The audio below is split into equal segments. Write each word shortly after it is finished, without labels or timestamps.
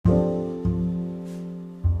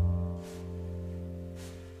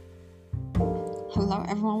Hello,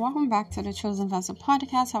 everyone. Welcome back to the Chosen Vessel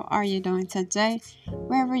podcast. How are you doing today?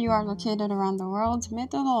 Wherever you are located around the world, may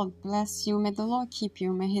the Lord bless you. May the Lord keep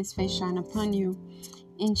you. May His face shine upon you.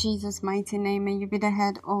 In Jesus' mighty name, may you be the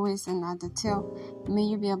head always and not the tail. May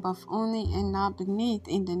you be above only and not beneath.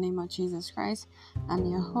 In the name of Jesus Christ, I'm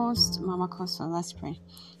your host, Mama Kosso. Let's pray.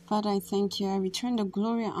 Father, I thank you. I return the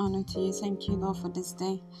glory and honor to you. Thank you, Lord, for this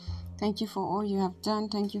day. Thank you for all you have done.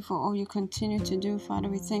 Thank you for all you continue to do. Father,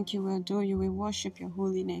 we thank you, we adore you, we worship your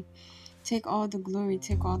holy name. Take all the glory,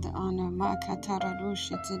 take all the honor.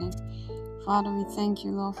 Father, we thank you,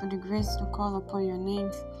 Lord, for the grace to call upon your name.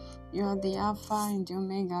 You are the Alpha and the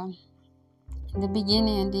Omega, the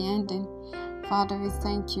beginning and the ending. Father, we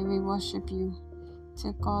thank you, we worship you.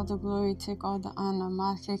 Take all the glory, take all the honor.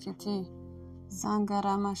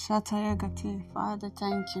 Father,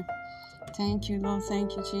 thank you. Thank you, Lord.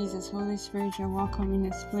 Thank you, Jesus. Holy Spirit, you're welcome in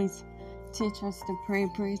this place. Teach us to pray.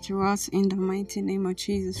 Pray to us in the mighty name of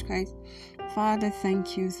Jesus Christ. Father,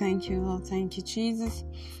 thank you. Thank you, Lord. Thank you, Jesus.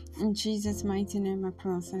 In Jesus' mighty name, I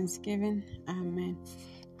pray with thanksgiving. Amen.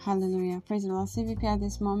 Hallelujah. Praise the Lord. CVP at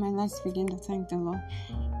this moment, let's begin to thank the Lord.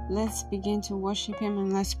 Let's begin to worship Him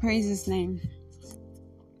and let's praise His name.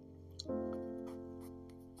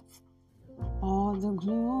 All the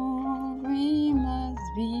glory must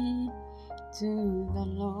be to the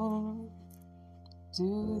Lord,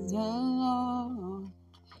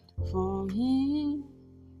 for He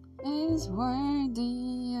is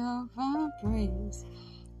worthy of our praise,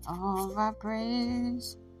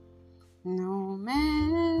 No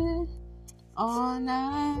man on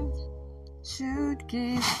earth should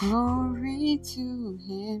give glory to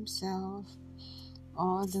himself.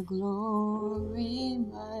 All the glory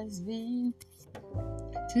must be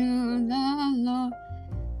to the Lord.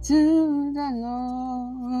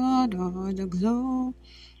 All the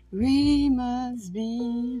glory must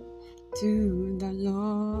be to the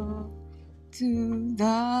Lord,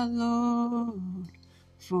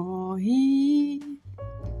 for He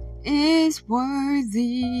is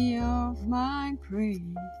worthy of my praise,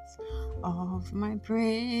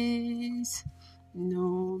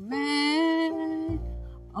 No man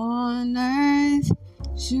on earth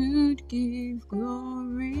should give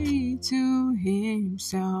glory to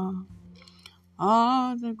himself.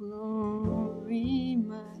 All the glory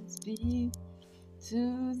must be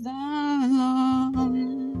to the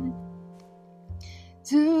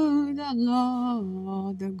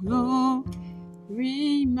Lord, The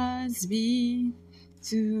glory must be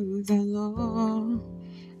to the Lord,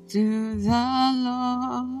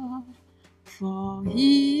 for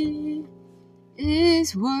He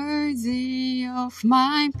is worthy of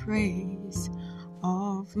my praise,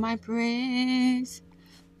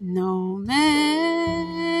 No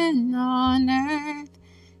man on earth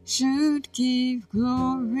should give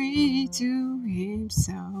glory to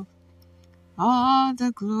himself. All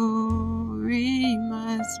the glory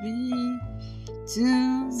must be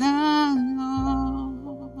to the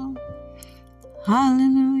Lord.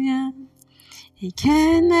 Hallelujah. He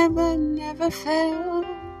can never fail.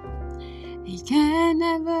 He can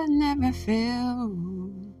never fail.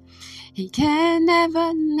 He can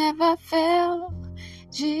never fail.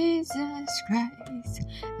 Jesus Christ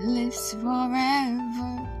lives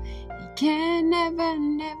forever. He can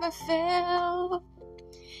never fail.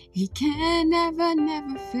 He can never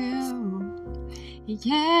fail. He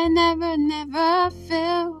can never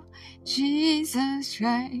fail. Jesus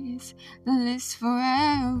Christ lives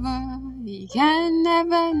forever. He can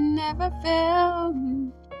never fail.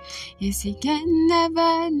 Yes, He can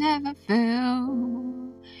never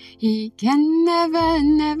fail. He can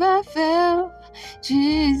never fail.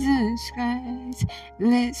 Jesus Christ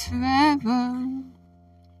lives forever.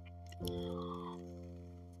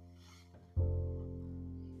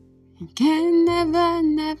 He can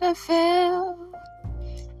never fail.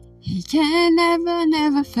 He can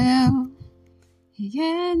never fail. He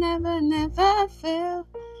can never fail.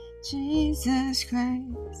 Jesus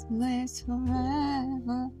Christ lives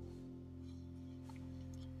forever.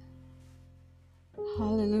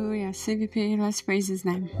 Hallelujah. CVP, let's praise His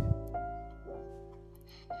name.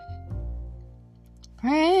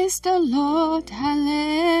 Praise the Lord,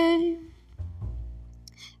 hallelujah.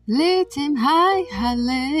 Lift Him high,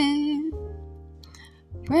 hallelujah.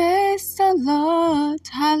 Praise the Lord,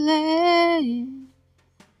 hallelujah.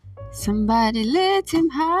 Somebody lift Him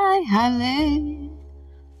high, hallelujah.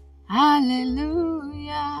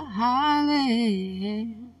 Hallelujah,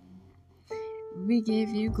 hallelujah. We give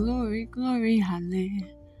you glory, hallelujah.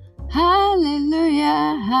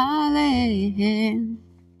 Hallelujah, hallelujah.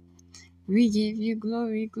 We give you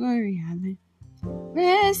glory, hallelujah.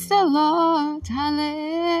 Praise the Lord,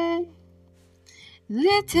 hallelujah.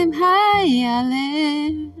 Lift him high,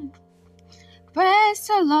 hallelujah. Praise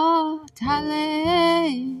the Lord,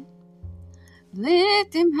 hallelujah.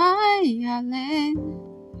 Lift him high, hallelujah.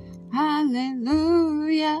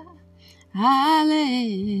 Hallelujah,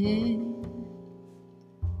 hallelujah.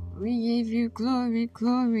 We give you glory,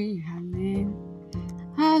 glory, hallelujah.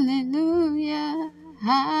 Hallelujah,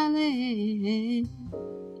 hallelujah.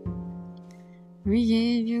 We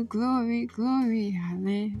give you glory, glory,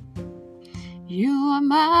 hallelujah. You are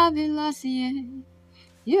marvelous, yeah.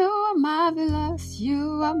 You are marvelous,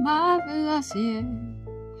 you are marvelous, yeah.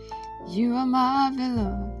 You are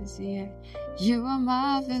marvelous, yeah. You are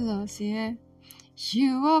marvelous, yeah.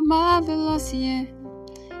 You are marvelous, yeah.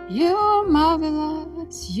 You are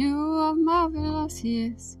marvelous, you are marvelous,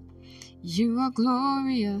 yes. You are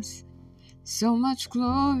glorious, so much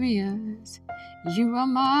glorious. You are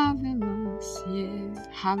marvelous, yeah.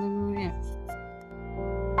 Hallelujah.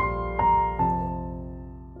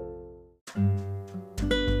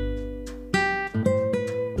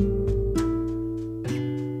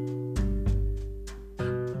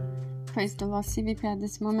 Praise the Lord. CVP, at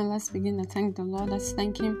this moment, let's begin to thank the Lord. Let's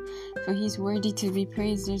thank him, for he's worthy to be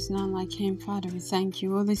praised. There's none like him. Father, we thank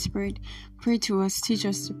you. Holy Spirit, pray to us. Teach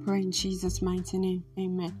us to pray in Jesus' mighty name.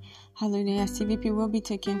 Amen. Hallelujah. CVP will be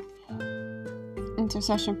taking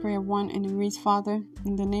intercession prayer 1, and it reads, Father,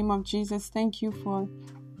 in the name of Jesus, thank you for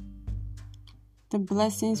the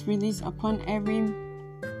blessings released upon every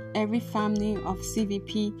family of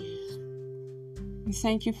CVP. We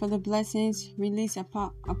thank you for the blessings released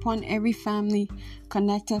upon every family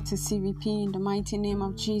connected to CVP in the mighty name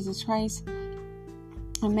of Jesus Christ.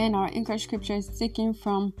 Amen. Our anchor scripture is taken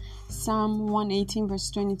from Psalm 118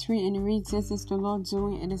 verse 23, and it reads, This is the Lord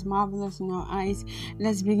doing, it is marvelous in our eyes.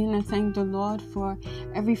 Let's begin to thank the Lord for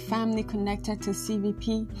every family connected to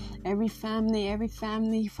CVP. Every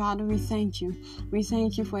family, Father, we thank you. We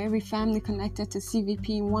thank you for every family connected to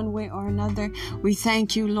CVP in one way or another. We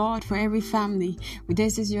thank you, Lord, for every family.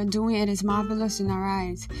 This is your doing, it is marvelous in our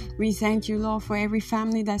eyes. We thank you, Lord, for every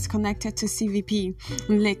family that's connected to CVP.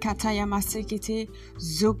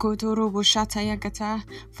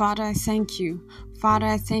 Father, I thank you. Father,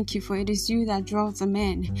 I thank you, for it is you that draws a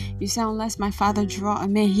man. You say, unless my Father draw a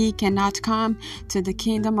man, he cannot come to the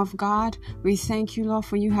kingdom of God. We thank you, Lord,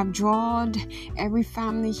 for you have drawn every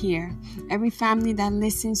family here, every family that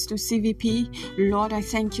listens to CVP. Lord, I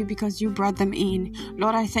thank you because you brought them in.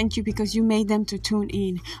 Lord, I thank you because you made them to tune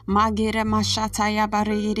in. Let's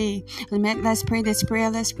pray this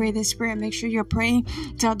prayer. Let's pray this prayer. Make sure you're praying.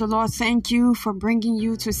 Tell the Lord, thank you for bringing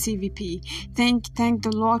you to CVP. Thank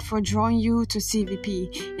the Lord for drawing you to CVP.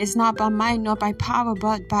 It's not by might, not by power,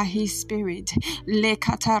 but by his spirit.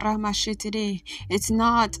 It's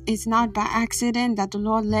not by accident that the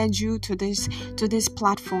Lord led you to this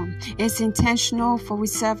platform. It's intentional, for we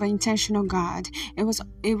serve an intentional God. It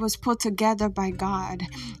was put together by God.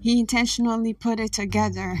 He intentionally put it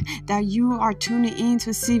together that you are tuning into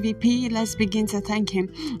CVP. Let's begin to thank him.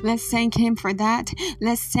 Let's thank him for that.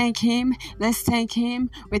 Let's thank him. Let's thank him.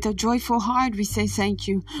 With a joyful heart, we say thank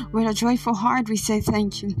you. With a joyful heart, we say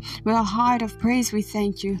thank you. With a heart of praise, we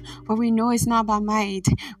thank you. For we know it's not by might.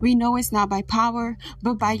 We know it's not by power,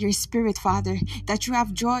 but by your spirit, Father, that you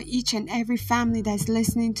have drawn each and every family that's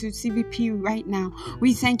listening to CVP right now.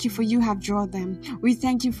 We thank you for you have drawn them. We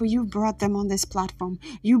thank you for you brought them on this platform.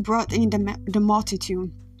 You brought in the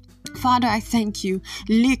multitude. Father, I thank you.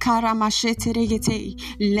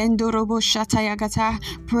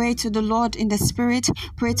 Pray to the Lord in the spirit.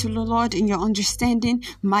 Pray to the Lord in your understanding.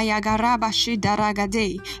 The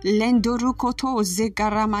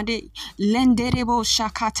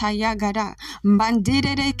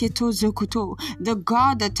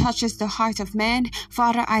God that touches the heart of man.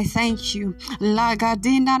 Father, I thank you. Lord,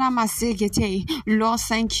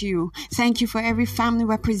 thank you. Thank you for every family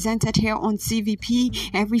represented here on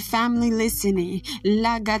CVP. Every family listening.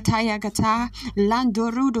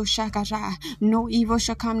 No evil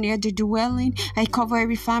shall come near the dwelling. I cover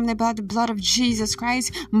every family by the blood of Jesus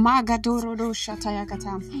Christ.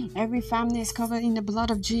 Every family is covered in the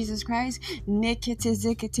blood of Jesus Christ.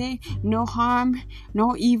 No harm,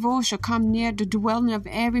 no evil shall come near the dwelling of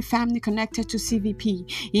every family connected to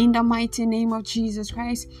CVP. In the mighty name of Jesus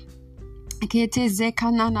Christ. Kete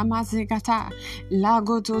zekanana mazigata,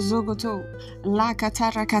 lagoto zogoto,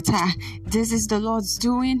 lakatarakata. This is the Lord's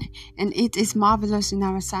doing, and it is marvelous in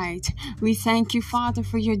our sight. We thank you, Father,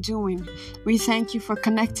 for your doing. We thank you for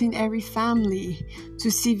connecting every family to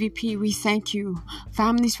CVP. We thank you,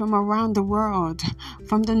 families from around the world,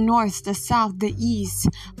 from the north, the south, the east.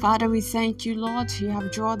 Father, we thank you, Lord. You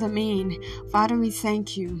have drawn them in. Father, we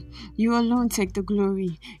thank you. You alone take the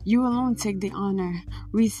glory. You alone take the honor.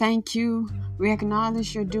 We thank you. We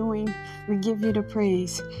acknowledge your doing. We give you the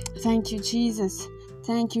praise. Thank you, Jesus.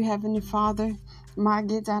 Thank you, Heavenly Father.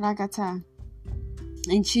 Margita.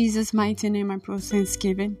 In Jesus' mighty name, I pray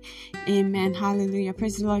thanksgiving. Amen. Hallelujah.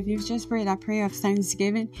 Praise the Lord. If you've just prayed that prayer of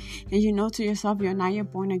thanksgiving and you know to yourself you're not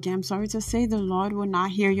yet born again, I'm sorry to say the Lord will not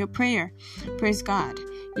hear your prayer. Praise God.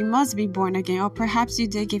 You must be born again, or perhaps you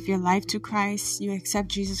did give your life to Christ. You accept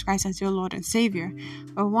Jesus Christ as your Lord and Savior.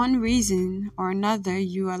 For one reason or another,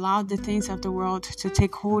 you allowed the things of the world to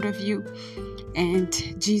take hold of you, and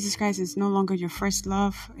Jesus Christ is no longer your first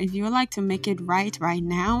love. If you would like to make it right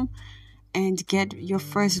now, and get your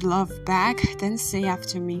first love back, then say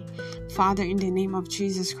after me. Father, in the name of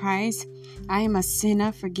Jesus Christ, I am a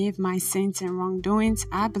sinner. Forgive my sins and wrongdoings.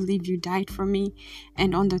 I believe you died for me,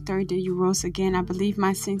 and on the third day you rose again. I believe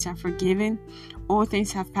my sins are forgiven. All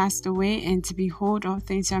things have passed away, and behold, all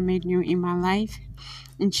things are made new in my life.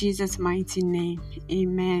 In Jesus' mighty name,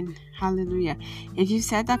 amen. Hallelujah. If you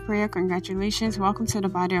said that prayer, congratulations. Welcome to the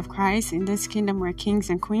body of Christ. In this kingdom, we're kings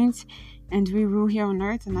and queens, and we rule here on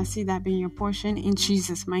earth, and I see that being your portion in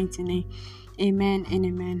Jesus' mighty name. Amen and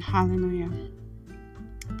amen. Hallelujah.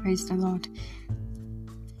 Praise the Lord.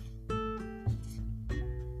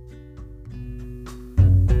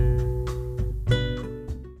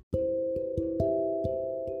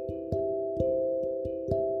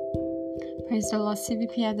 Praise the Lord.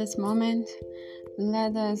 CVP, at this moment,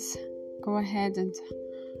 let us go ahead and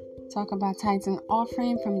talk about tithes and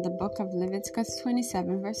offering from the book of Leviticus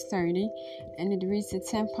 27 verse 30, and it reads, the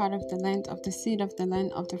 10th part of the land, of the seed of the land,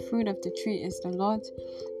 of the fruit of the tree is the Lord.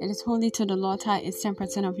 It is holy to the Lord. Tithe is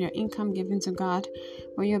 10% of your income given to God.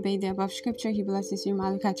 When you obey the above scripture, he blesses you.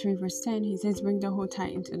 Malachi 3 verse 10, he says, bring the whole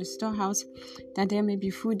tithe into the storehouse, that there may be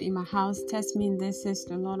food in my house. Test me in this, says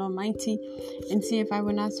the Lord Almighty, and see if I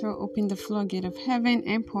will not throw open the floodgate of heaven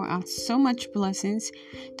and pour out so much blessings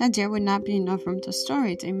that there would not be enough room to store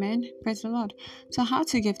it. Amen. Praise the Lord. So how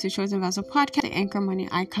to give to Chosen Vessel Podcast, the Anchor Money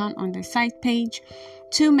icon on the site page.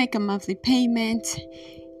 To make a monthly payment,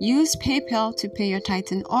 use PayPal to pay your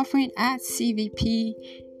tithe and offering at CVP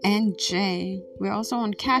NJ. We're also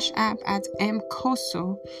on Cash App at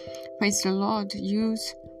MKOSO. Praise the Lord.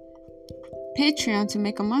 Use Patreon to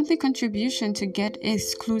make a monthly contribution to get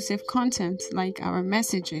exclusive content like our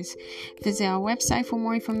messages. Visit our website for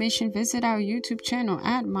more information. Visit our YouTube channel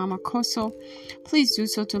at Mama Kosso. Please do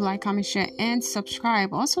so to like, comment, share, and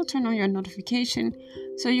subscribe. Also turn on your notification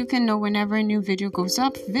so you can know whenever a new video goes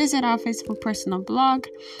up. Visit our Facebook personal blog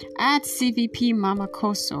at CVP Mama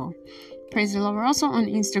Kosso. Praise the Lord. We're also on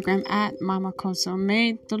Instagram at Mama Kosso.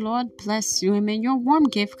 May the Lord bless you, and may your warm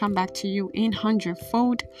gift come back to you in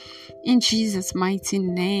 100-fold in Jesus' mighty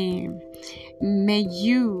name. May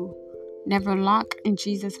you never lack in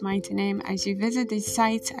Jesus' mighty name. As you visit these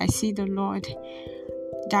sites, I see the Lord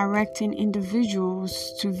directing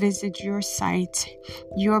individuals to visit your site,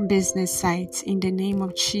 your business sites, in the name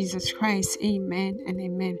of Jesus Christ. Amen and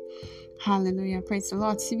amen. Hallelujah. Praise the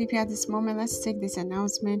Lord. CVP, at this moment, let's take this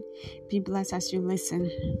announcement. Be blessed as you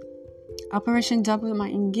listen. Operation Double My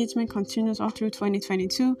Engagement continues all through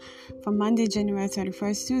 2022 from Monday, January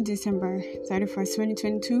 31st to December 31st,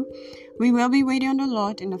 2022. We will be waiting on the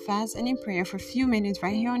Lord in a fast and in prayer for a few minutes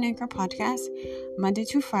right here on Anchor Podcast, Monday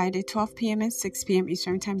to Friday, 12 p.m. and 6 p.m.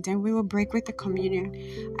 Eastern Time. Then we will break with the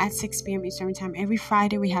communion at 6 p.m. Eastern Time. Every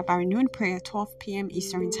Friday, we have our noon prayer, 12 p.m.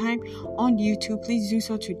 Eastern Time on YouTube. Please do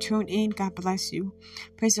so to tune in. God bless you.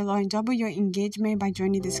 Praise the Lord, and double your engagement by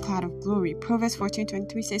joining this cloud of glory. Proverbs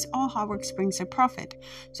 14:23 says, all hard work brings a profit.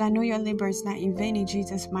 So I know your labor is not in vain in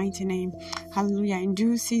Jesus' mighty name. Hallelujah. In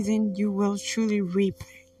due season, you will truly reap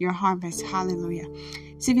your harvest. Hallelujah.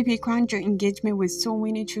 CVP, crown your engagement with soul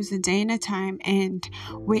winning. Choose a day and a time and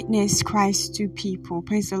witness Christ to people.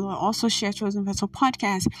 Praise the Lord. Also share Chosen Vessel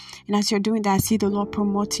Podcast. And as you're doing that, I see the Lord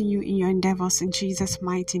promoting you in your endeavors in Jesus'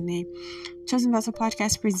 mighty name. Chosen Vessel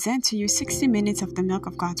Podcast presents to you 60 minutes of the milk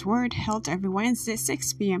of God's Word, held every Wednesday,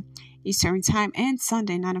 6 p.m. Eastern Time, and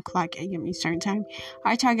Sunday, 9 o'clock a.m. Eastern Time.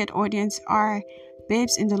 Our target audience are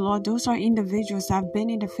babes in the Lord. Those are individuals that have been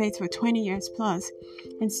in the faith for 20 years plus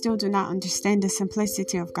and still do not understand the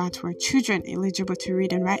simplicity of God's Word. Children eligible to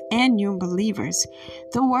read and write, and new believers.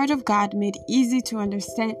 The Word of God made easy to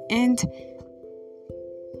understand and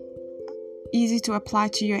easy to apply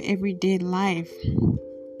to your everyday life.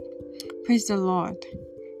 Praise the Lord.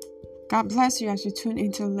 God bless you as you tune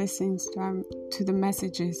into listening to the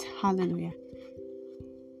messages. Hallelujah.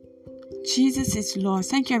 Jesus is Lord.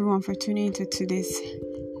 Thank you everyone for tuning into today's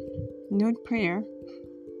nude prayer.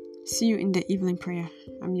 See you in the evening prayer.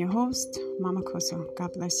 I'm your host, Mama Kosso.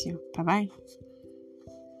 God bless you. Bye-bye.